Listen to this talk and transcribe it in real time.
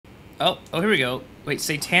Oh, here we go. Wait,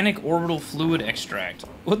 satanic orbital fluid extract.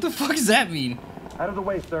 What the fuck does that mean? Out of the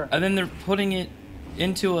way, sir. And then they're putting it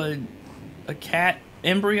into a cat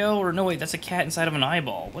embryo? Or no, wait, that's a cat inside of an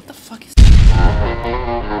eyeball. What the fuck is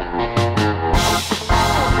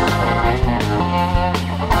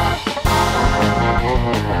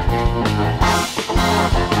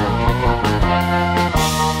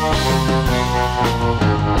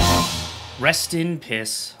Rest in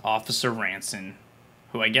piss, Officer Ranson,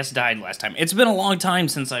 who I guess died last time. It's been a long time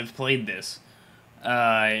since I've played this.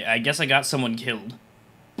 I guess I got someone killed.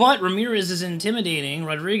 But Ramirez is intimidating.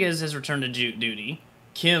 Rodriguez has returned to duty.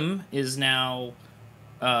 Kim is now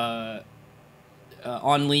on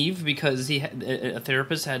leave because a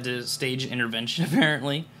therapist had to stage intervention,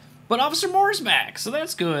 apparently. But Officer Moore's back, so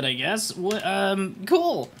that's good, I guess.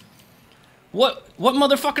 Cool. What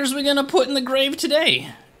motherfuckers are we gonna put in the grave today?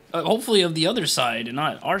 Hopefully of the other side and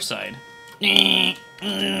not our side.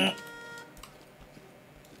 Sergeant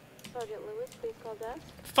Lewis, please call desk.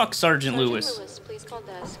 Fuck Sergeant Lewis. Sergeant Lewis, please call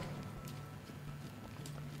desk.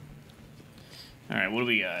 Alright, what do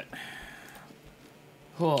we got?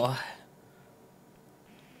 Oh.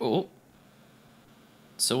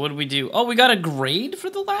 So what do we do? Oh, we got a grade for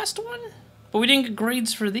the last one? But we didn't get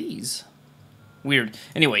grades for these. Weird.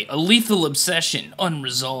 Anyway, a lethal obsession,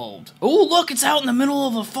 unresolved. Oh, look, it's out in the middle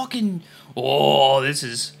of a fucking... Oh, this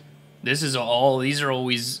is all... These are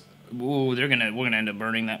always... Ooh, we're gonna end up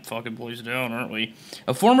burning that fucking place down, aren't we?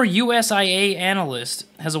 A former USIA analyst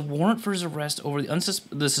has a warrant for his arrest over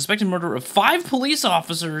the suspected murder of 5 police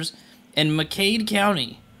officers in McCade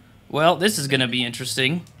County. Well, this is gonna be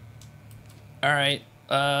interesting. Alright,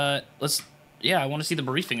 let's... Yeah, I want to see the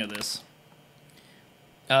briefing of this.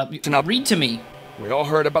 Read to me. We all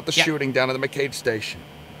heard about the shooting down at the McCade station.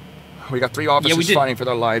 We got 3 officers fighting for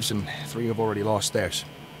their lives, and 3 have already lost theirs.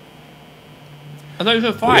 I thought you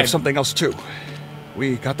said 5. We have something else, too.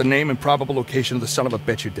 We got the name and probable location of the son of a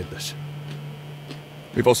bitch who did this.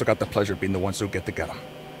 We've also got the pleasure of being the ones who get him.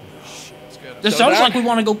 This sounds like we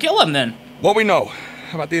want to go kill him, then. What we know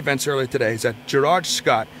about the events earlier today is that Gerard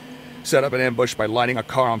Scott set up an ambush by lighting a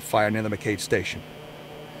car on fire near the McCade station.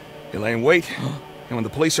 He lay in wait, and when the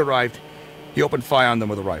police arrived, he opened fire on them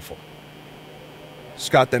with a rifle.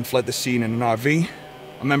 Scott then fled the scene in an RV.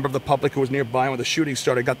 A member of the public who was nearby when the shooting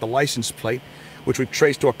started got the license plate, which we've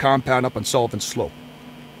traced to a compound up on Sullivan Slope.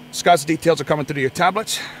 Scott's details are coming through your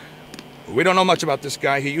tablets. We don't know much about this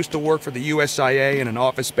guy. He used to work for the USIA in an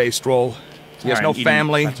office-based role. He has no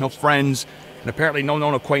family, no friends, and apparently no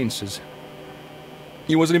known acquaintances.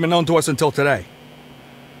 He wasn't even known to us until today.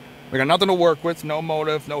 We got nothing to work with, no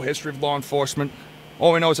motive, no history of law enforcement.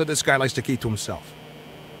 All we know is that this guy likes to keep to himself.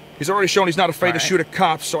 He's already shown he's not afraid to shoot at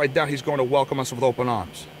cops, so I doubt he's going to welcome us with open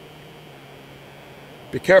arms.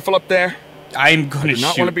 Be careful up there. I'm going to shoot. I do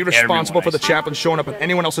not want to be responsible for the chaplain showing up at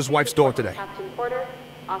anyone else's wife's door today.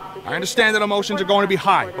 I understand that emotions are going to be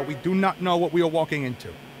high, but we do not know what we are walking into.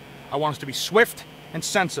 I want us to be swift and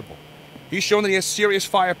sensible. He's shown that he has serious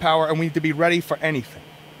firepower, and we need to be ready for anything.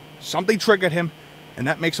 Something triggered him, and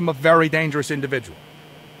that makes him a very dangerous individual.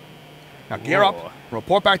 Now gear up, and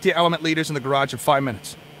report back to your element leaders in the garage in 5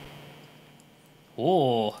 minutes.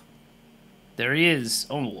 Oh, there he is.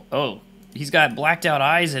 Oh, he's got blacked out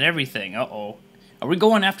eyes and everything. Uh-oh. Are we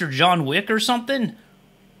going after John Wick or something?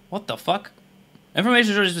 What the fuck?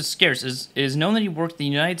 Information shortage is scarce. It is known that he worked at the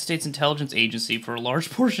United States Intelligence Agency for a large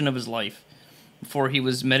portion of his life before he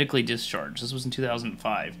was medically discharged. This was in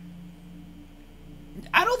 2005.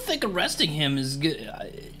 I don't think arresting him is good.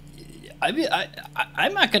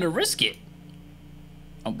 I'm not gonna risk it.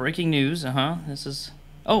 Oh, breaking news. This is.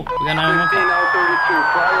 Oh, we got 911. 15L32,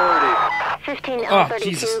 priority.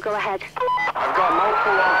 15L32, go ahead. I've got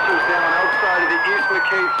multiple officers down outside of the East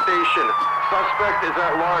McCade station. Suspect is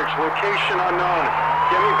at large. Location unknown.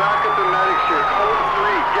 Get me back up the medics here. Code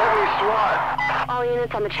 3. Get me SWAT. All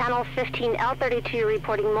units on the channel. 15L32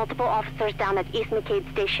 reporting multiple officers down at East McCade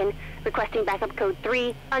station. Requesting backup code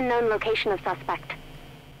 3. Unknown location of suspect.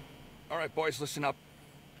 All right, boys, listen up.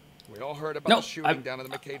 We all heard about the shooting down at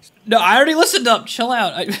the McCade station. No, I already listened up. Chill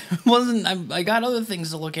out. I got other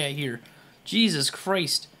things to look at here. Jesus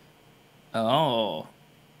Christ. Oh.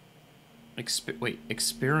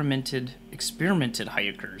 Experimented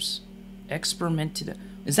hikers. Experimented.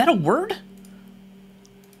 Is that a word?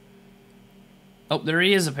 Oh, there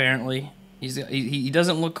he is. Apparently, he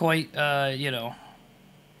doesn't look quite you know,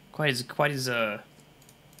 quite as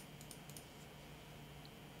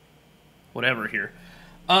whatever here.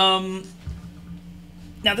 Now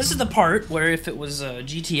this is the part where if it was a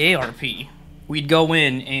GTA RP, we'd go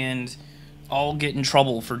in and all get in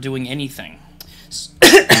trouble for doing anything.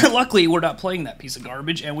 Luckily, we're not playing that piece of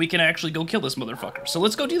garbage, and we can actually go kill this motherfucker. So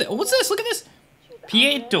let's go do that. Oh, what's this? Look at this.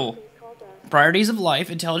 Pieto. Priorities of life,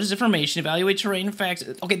 intelligence, information, evaluate terrain, facts.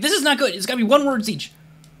 Okay, this is not good. It's gotta be 1 word each.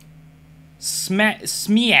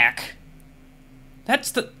 Smiak.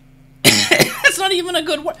 That's the... That's not even a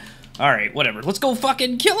good word. Alright, whatever. Let's go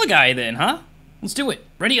fucking kill a guy then, huh? Let's do it.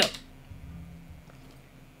 Ready up.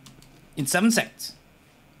 In 7 seconds.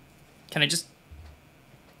 Can I just...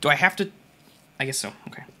 Do I have to... I guess so.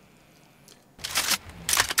 Okay.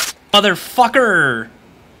 Motherfucker!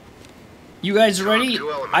 You guys ready?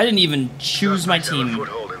 I didn't even choose my team.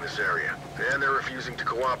 And they're refusing to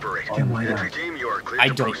cooperate. I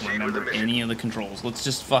don't remember any of the controls. Let's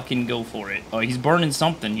just fucking go for it. Oh, he's burning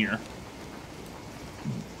something here.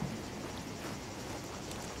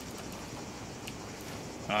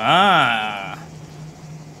 Ah.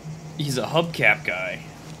 He's a hubcap guy.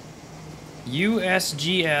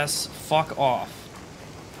 USGS, fuck off.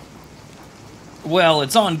 Well,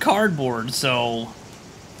 it's on cardboard, so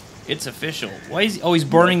it's official. Why is he... Oh, he's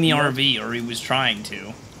burning the RV, or he was trying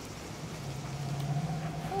to.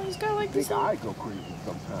 Oh, he's got like this. I go crazy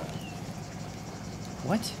sometimes.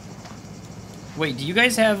 What? Wait, do you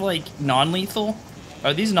guys have like non-lethal?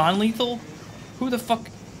 Are these non-lethal? Who the fuck?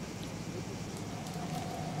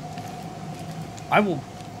 I will.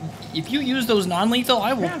 If you use those non-lethal,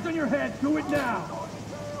 I will. Hands on your head. Do it now.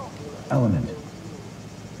 Element.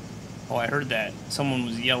 Oh, I heard that. Someone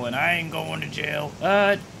was yelling, "I ain't going to jail."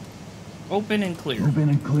 Open and clear. Open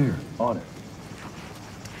and clear. On it.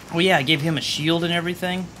 Oh yeah, I gave him a shield and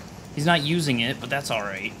everything. He's not using it, but that's all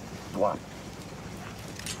right. What?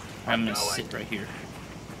 I'm gonna sit right here.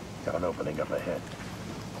 Got an opening up ahead.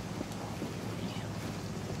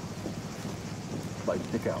 Light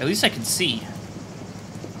stick out. At least I can see.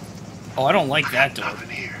 Oh, I don't like that door.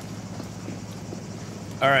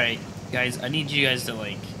 All right, guys, I need you guys to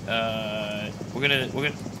like. We're gonna.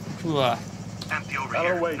 Empty over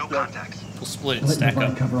here. No contacts. We'll split it and stack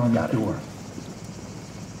up. Cover on that door.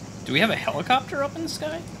 Do we have a helicopter up in the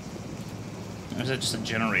sky? Or is that just a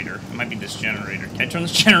generator? It might be this generator. Can I turn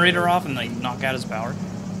this generator off and like knock out his power?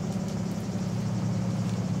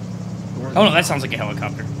 Oh no, that sounds like a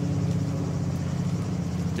helicopter.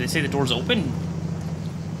 Did they say the door's open?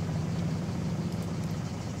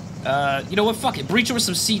 You know what? Fuck it. Breach it with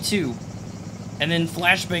some C2. And then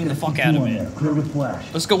flashbang the fuck out of it. Clear with flash.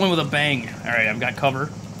 Let's go in with a bang. Alright, I've got cover.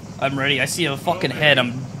 I'm ready. I see a fucking head.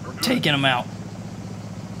 I'm taking him out.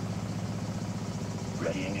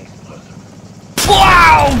 Readying explosive.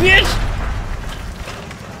 Wow, bitch!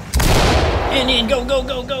 In, go, go,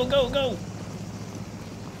 go, go, go, go.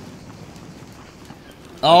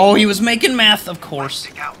 Oh, he was making meth, of course.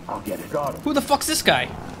 I'll get it. Got him. Who the fuck's this guy?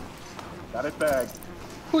 Got it bagged.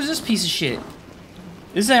 Who's this piece of shit?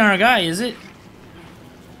 This ain't our guy, is it?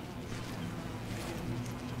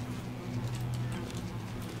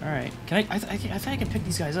 Alright, can I think I can pick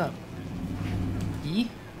these guys up. E?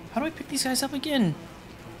 How do I pick these guys up again?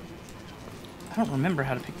 I don't remember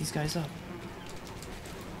how to pick these guys up.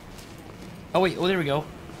 Oh wait, oh there we go.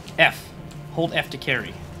 F. Hold F to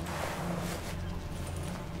carry.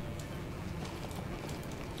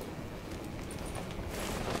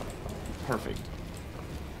 Perfect.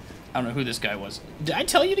 I don't know who this guy was. Did I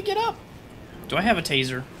tell you to get up? Do I have a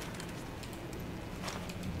taser?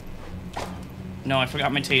 No, I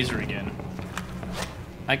forgot my taser again.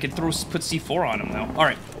 I could put C4 on him though.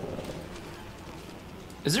 Alright.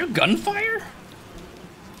 Is there gunfire?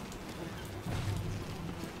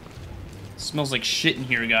 Smells like shit in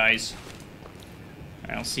here, guys.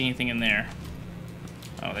 I don't see anything in there.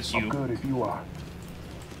 Oh, that's you. I'm good if you are.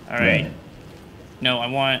 Alright. Yeah. No, I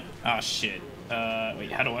want... Oh, shit.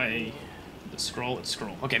 Wait, how do I... Scroll? It's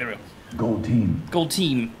scroll. Okay, there we go. Gold team. Gold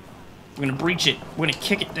team. We're gonna breach it. We're gonna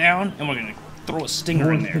kick it down, and we're gonna throw a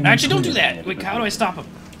stinger in there. Actually, don't do that! Wait, how do I stop him?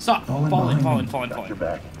 Stop! Fall in.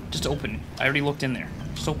 Just open. I already looked in there.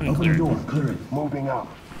 Just open and clear Open the it. door. Clear it. Moving out.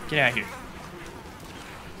 Get out of here.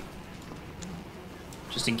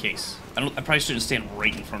 Just in case. I probably shouldn't stand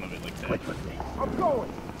right in front of it like that. Wait with me. I'm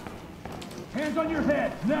going. Hands on your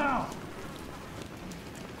head now.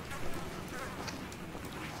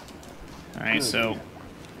 Alright, so...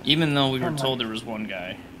 Even though we were told there was one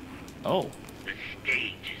guy... Oh. The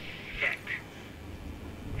stage is set.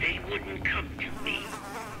 They wouldn't come to me,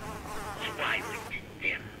 so I went to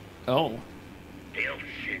them. Oh. They'll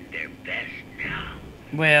send their best now,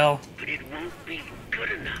 Well... but it won't be good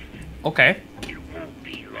enough. Okay. It won't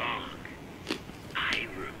be long. I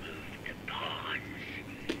removed the pawns.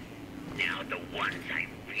 Now the ones I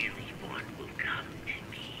really want will come to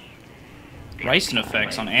me. Ricin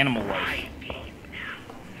effects on animal life. My game now.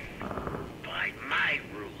 By my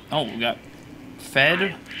Oh, we got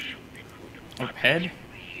fed or ped.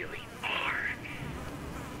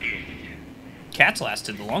 Cats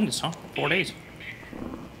lasted the longest, huh? 4 days.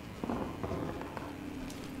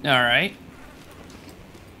 Alright.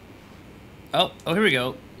 Oh, here we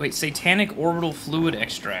go. Wait, satanic orbital fluid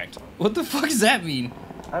extract. What the fuck does that mean?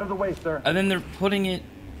 Out of the way, sir. And then they're putting it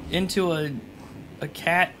into a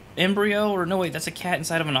cat embryo? Or no, wait, that's a cat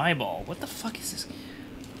inside of an eyeball. What the fuck is this?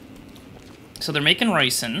 So they're making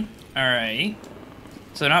ricin. Alright.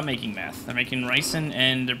 So they're not making meth. They're making ricin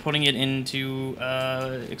and they're putting it into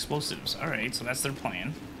explosives. Alright, so that's their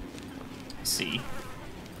plan. I see.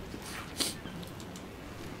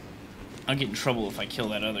 I'll get in trouble if I kill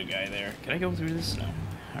that other guy there. Can I go through this? No.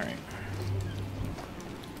 Alright.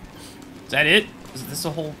 Is that it? Is this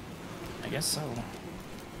a whole... I guess so.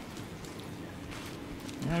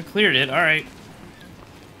 Yeah, I cleared it. Alright.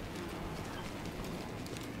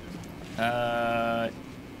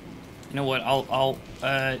 You know what? I'll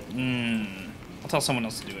tell someone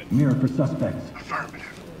else to do it. Mirror for suspects. Affirmative.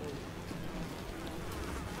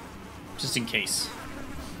 Just in case.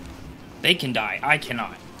 They can die. I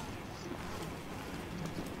cannot.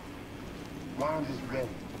 Wand is ready.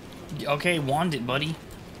 Okay, wand it, buddy.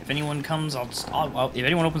 If anyone comes, if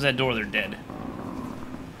anyone opens that door, they're dead.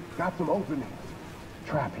 Got some openings.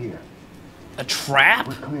 Trap here. A trap?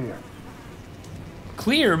 We're clear.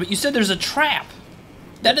 Clear? But you said there's a trap.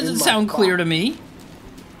 That doesn't sound clear to me.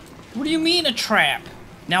 What do you mean a trap?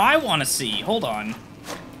 Now I want to see. Hold on.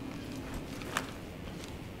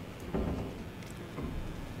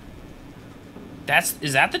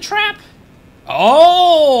 Is that the trap?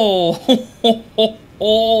 Oh!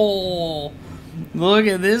 Look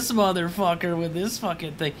at this motherfucker with this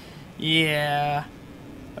fucking thing. Yeah.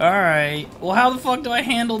 Alright. Well, how the fuck do I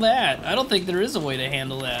handle that? I don't think there is a way to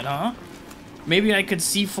handle that, huh? Maybe I could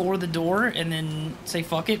C4 the door and then say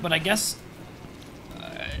fuck it, but I guess...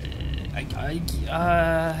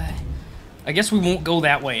 I guess we won't go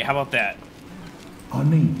that way. How about that? On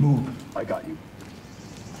me, move. I got you.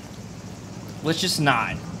 Let's just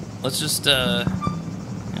not. Let's just,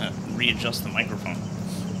 readjust the microphone.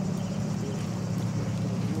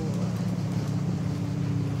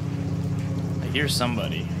 I hear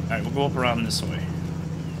somebody. Alright, we'll go up around this way.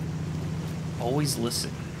 Always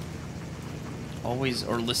listen. Always,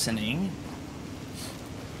 or listening.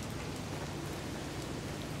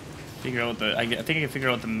 Figure out what the, I think I can figure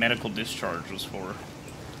out what the medical discharge was for.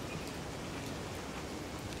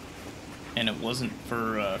 And it wasn't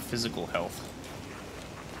for, physical health.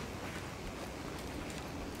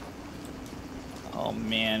 Oh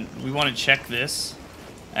man, we want to check this,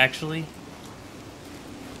 actually.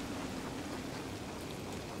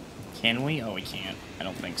 Can we? Oh, we can't. I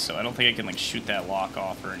don't think so. I don't think I can, like, shoot that lock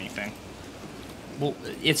off or anything. Well,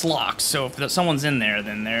 it's locked, so if someone's in there,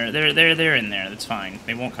 then they're in there. That's fine.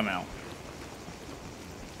 They won't come out.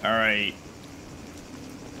 Alright.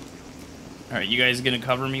 Alright, you guys gonna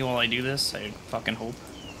cover me while I do this? I fucking hope.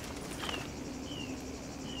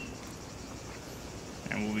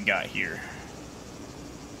 And what we got here?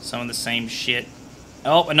 Some of the same shit.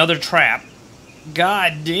 Oh, another trap.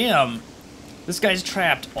 God damn. This guy's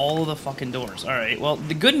trapped all the fucking doors. Alright, well,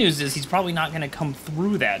 the good news is he's probably not gonna come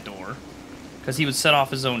through that door. Because he would set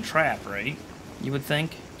off his own trap, right? You would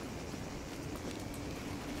think?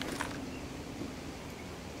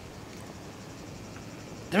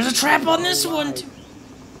 There's a trap on this one, too!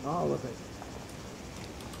 All of it.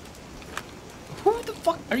 Who the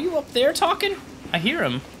fuck? Are you up there talking? I hear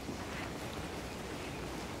him.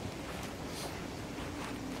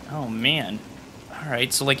 Oh, man.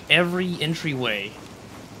 Alright, so like every entryway.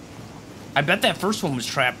 I bet that first one was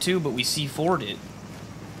trapped too, but we C4'd it.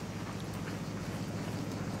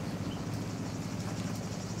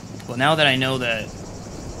 Well, now that I know that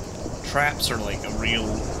traps are like a real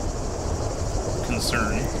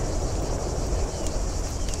concern.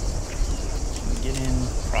 Can we get in?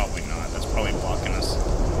 Probably not. That's probably blocking us.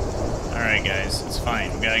 Alright, guys. It's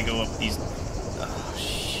fine. We gotta go up these... Oh,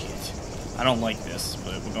 shit. I don't like this,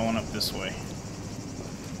 but we're going up this way.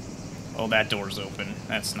 Oh, that door's open.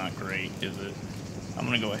 That's not great, is it? I'm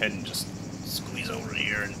gonna go ahead and just squeeze over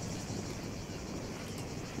here and...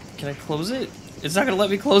 Can I close it? It's not gonna let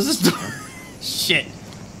me close this door. Shit.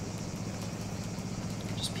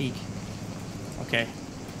 Just peek. Okay.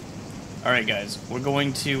 Alright, guys. We're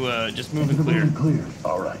going to, just move and clear. Clear.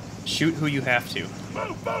 All right. Shoot who you have to.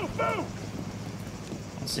 Move, move, move!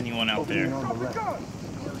 Don't send anyone out Opening there. on the left.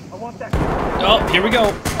 I want that. Oh, here we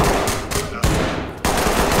go.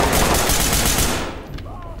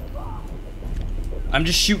 I'm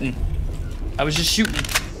just shooting. I was just shooting.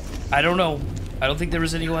 I don't know. I don't think there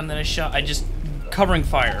was anyone that I shot. I just covering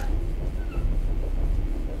fire.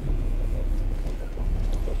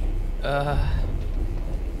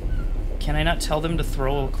 Can I not tell them to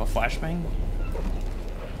throw a flashbang?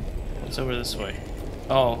 It's over this way.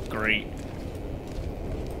 Oh, great.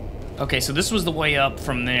 Okay, so this was the way up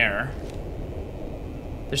from there.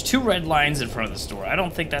 There's 2 red lines in front of this door. I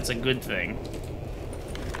don't think that's a good thing.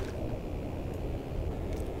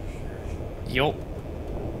 Yo.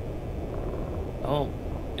 Oh,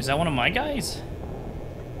 is that one of my guys?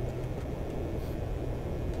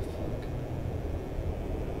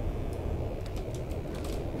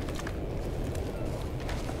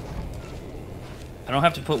 I don't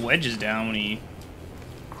have to put wedges down when he...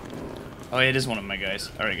 Oh, it is one of my guys.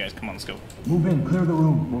 Alright, guys, come on, let's go. Move in, clear the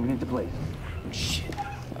room. Moving into place. Shit.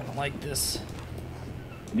 I don't like this.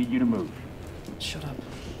 Need you to move. Shut up.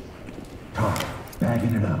 Tom,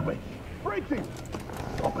 bagging it up. Wait. Breaking!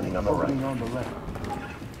 Opening on the right. Opening on the left.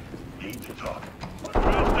 Need to talk. I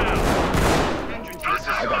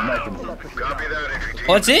got nothing. Copy that, entry team.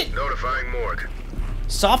 Oh, that's it? Notifying morgue.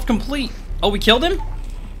 Soft complete. Oh, we killed him?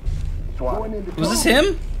 Going into Was this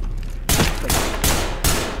him?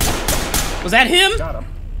 Was that him? Got him.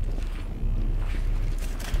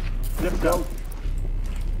 Let's go.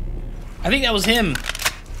 I think that was him.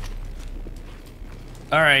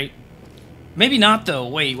 Alright. Maybe not, though.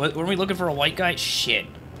 Wait, weren't we looking for a white guy? Shit.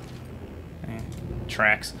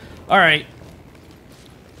 Tracks. Alright.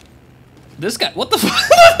 This guy. What the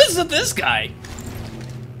fuck is with this guy?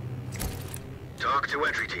 Talk to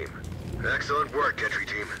entry team. Excellent work, entry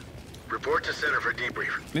team. Report to center for debrief.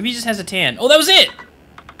 Maybe he just has a tan. Oh, that was it!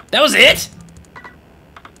 That was it?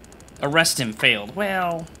 Arrest him failed.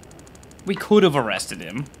 Well, we could have arrested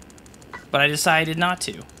him, but I decided not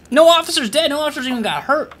to. No officer's dead. No officers even got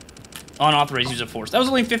hurt. Unauthorized use of force. That was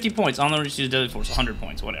only 50 points. Unauthorized use of deadly force, 100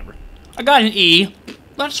 points. Whatever. I got an E.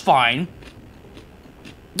 That's fine.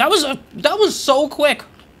 That was so quick.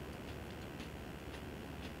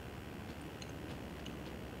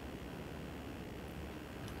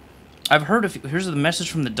 I've heard a few, here's the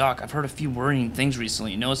message from the doc. I've heard a few worrying things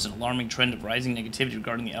recently. You noticed an alarming trend of rising negativity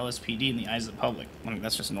regarding the LSPD in the eyes of the public. I mean,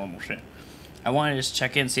 that's just normal shit. I wanted to just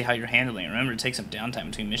check in and see how you're handling it. Remember to take some downtime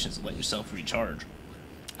between missions to let yourself recharge.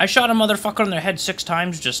 I shot a motherfucker in the head 6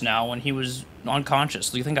 times just now when he was unconscious.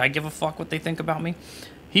 Do you think I give a fuck what they think about me?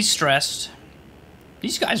 He's stressed.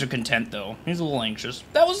 These guys are content, though. He's a little anxious.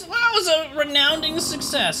 That was a renowned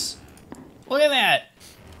success. Look at that.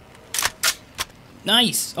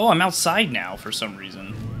 Nice. Oh, I'm outside now for some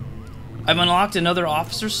reason. I've unlocked another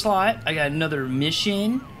officer slot. I got another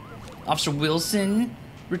mission. Officer Wilson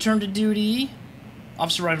returned to duty.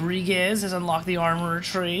 Officer Rodriguez has unlocked the armorer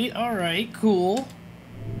trait. Alright, cool.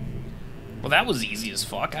 Well, that was easy as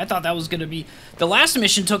fuck. I thought that was gonna be... The last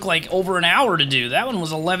mission took like over an hour to do. That one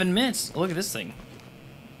was 11 minutes. Look at this thing.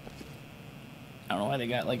 I don't know why they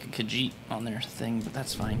got like a Khajiit on their thing, but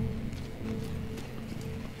that's fine.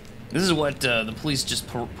 This is what the police just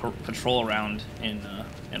patrol around in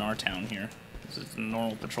our town here. This is a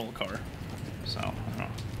normal patrol car. So, I don't know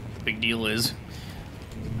what the big deal is.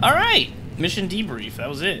 Alright, mission debrief. That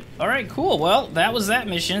was it. Alright, cool. Well, that was that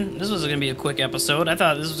mission. This was gonna be a quick episode. I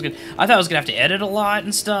thought I was gonna have to edit a lot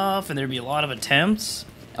and stuff, and there'd be a lot of attempts.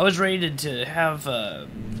 I was ready to have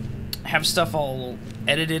stuff all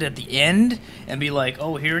edited at the end and be like,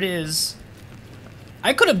 oh, here it is.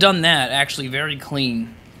 I could have done that actually very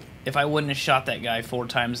clean if I wouldn't have shot that guy 4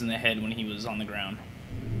 times in the head when he was on the ground.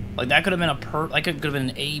 Like, that could have been like, it could have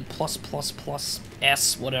been an A+++,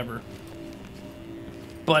 S, whatever.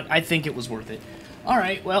 But I think it was worth it.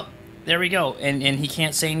 Alright, well, there we go. And he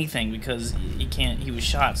can't say anything because he was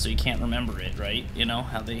shot, so he can't remember it, right? You know,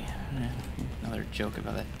 how they... Another joke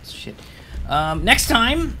about that shit. Next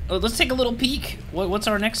time, let's take a little peek. What's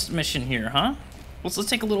our next mission here, huh? Let's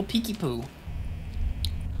take a little peeky-poo.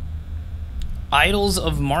 Idols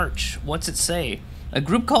of March. What's it say? A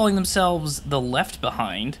group calling themselves the Left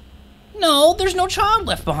Behind. No, there's no child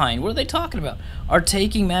left behind. What are they talking about? Are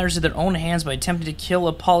taking matters in their own hands by attempting to kill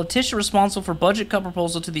a politician responsible for budget cut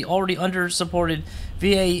proposal to the already under-supported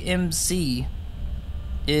VAMC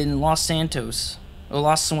in Los Santos. Oh,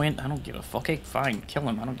 Los Suente. I don't give a fuck. Okay, fine. Kill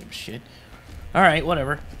him. I don't give a shit. Alright,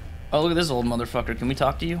 whatever. Oh, look at this old motherfucker. Can we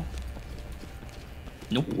talk to you?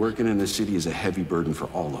 Nope. Working in the city is a heavy burden for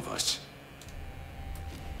all of us.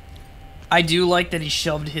 I do like that he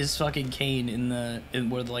shoved his fucking cane in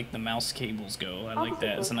where the mouse cables go. I like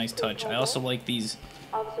that. It's a nice touch. I also like these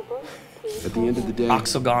At the end of the day,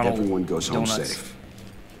 octagonal everyone goes home donuts. safe.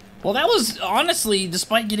 Well, that was honestly,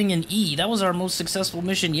 despite getting an E, that was our most successful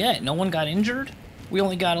mission yet. No one got injured. We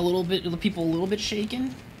only got the people a little bit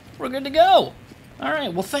shaken. We're good to go. All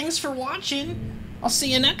right. Well, thanks for watching. I'll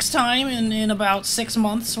see you next time in about 6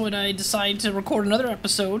 months when I decide to record another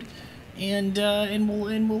episode, and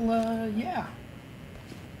we'll yeah.